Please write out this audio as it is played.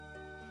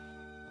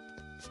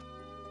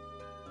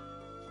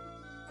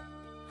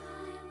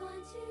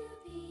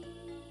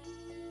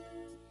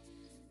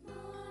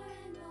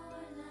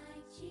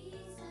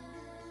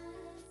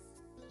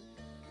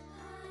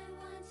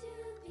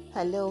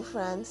Hello,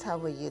 friends. How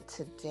are you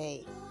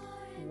today?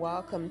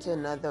 Welcome to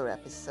another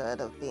episode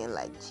of Being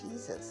Like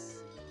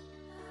Jesus.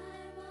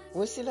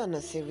 We're still on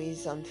a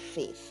series on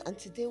faith, and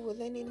today we're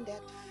learning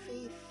that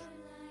faith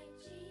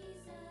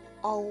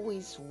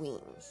always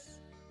wins.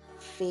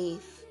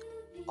 Faith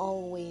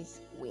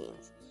always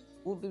wins.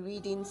 We'll be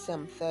reading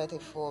Psalm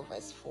 34,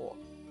 verse 4.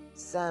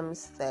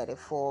 Psalms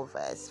 34,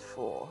 verse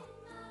 4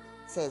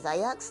 says, I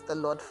asked the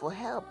Lord for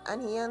help,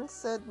 and He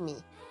answered me.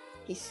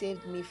 He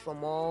saved me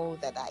from all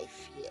that I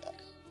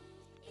feared.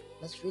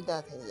 Let's read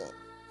that again.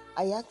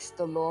 I asked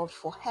the Lord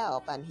for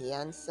help, and He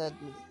answered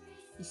me.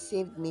 He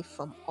saved me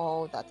from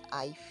all that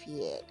I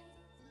feared.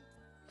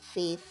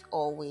 Faith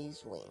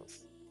always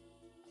wins.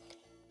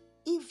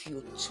 If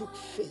you took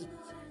faith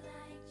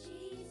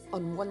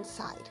on one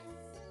side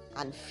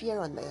and fear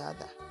on the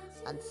other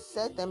and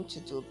set them to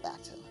do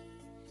battle,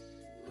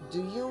 do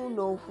you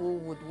know who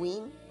would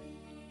win?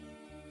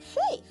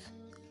 Faith.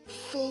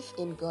 Faith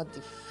in God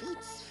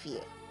defeats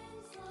fear.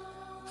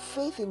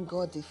 Faith in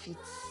God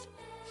defeats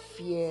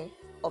fear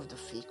of the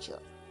future.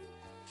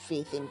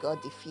 Faith in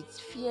God defeats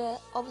fear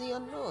of the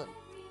unknown.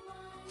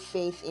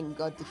 Faith in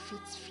God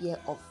defeats fear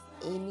of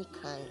any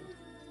kind.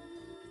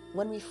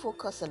 When we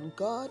focus on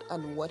God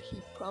and what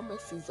He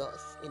promises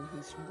us in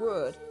His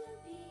Word,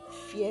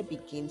 fear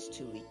begins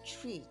to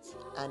retreat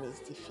and is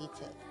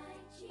defeated.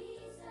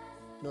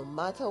 No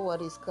matter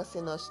what is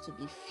causing us to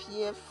be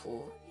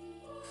fearful,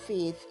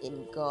 faith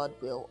in God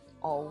will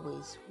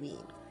always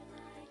win.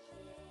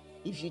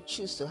 If you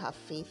choose to have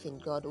faith in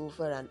God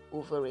over and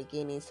over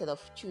again instead of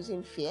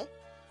choosing fear,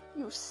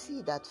 you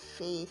see that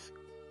faith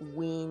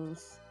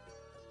wins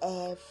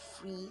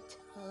every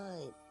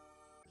time.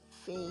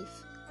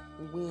 Faith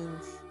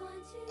wins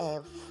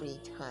every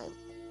time.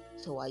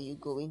 So are you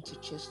going to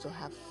choose to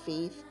have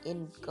faith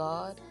in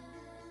God?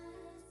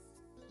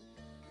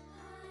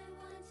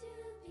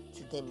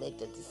 Today make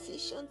the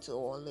decision to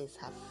always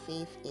have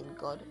faith in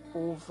God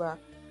over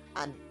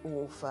and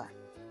over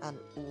and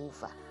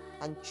over,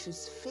 and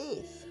choose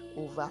faith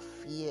over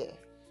fear.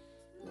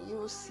 You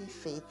will see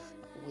faith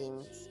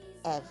wins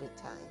every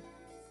time.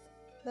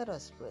 Let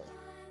us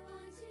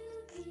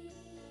pray.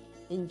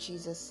 In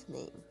Jesus'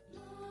 name,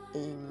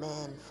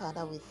 amen.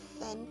 Father, we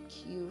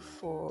thank you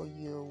for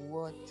your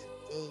word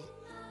today.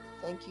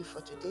 Thank you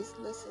for today's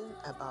lesson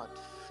about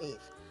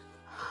faith.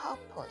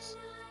 Help us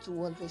to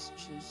always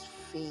choose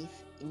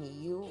faith in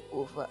you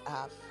over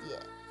our fear.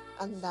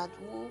 And that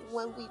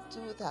when we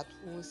do that,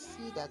 we will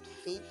see that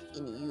faith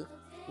in you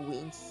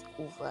wins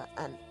over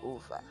and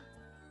over.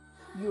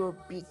 You're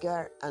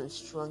bigger and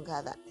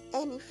stronger than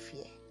any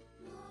fear.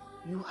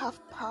 You have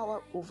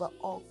power over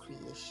all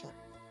creation.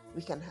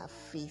 We can have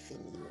faith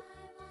in you.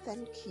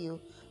 Thank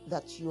you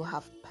that you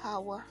have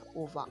power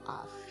over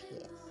our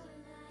fears.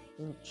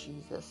 In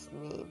Jesus'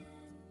 name,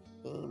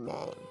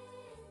 amen.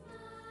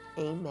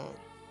 Amen.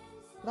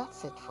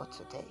 That's it for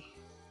today.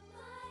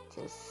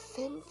 Till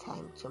same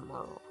time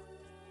tomorrow.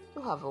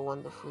 You have a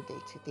wonderful day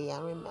today,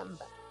 and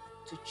remember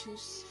to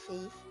choose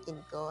faith in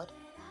God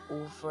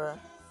over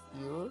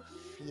your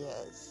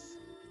fears.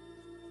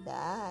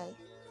 Bye.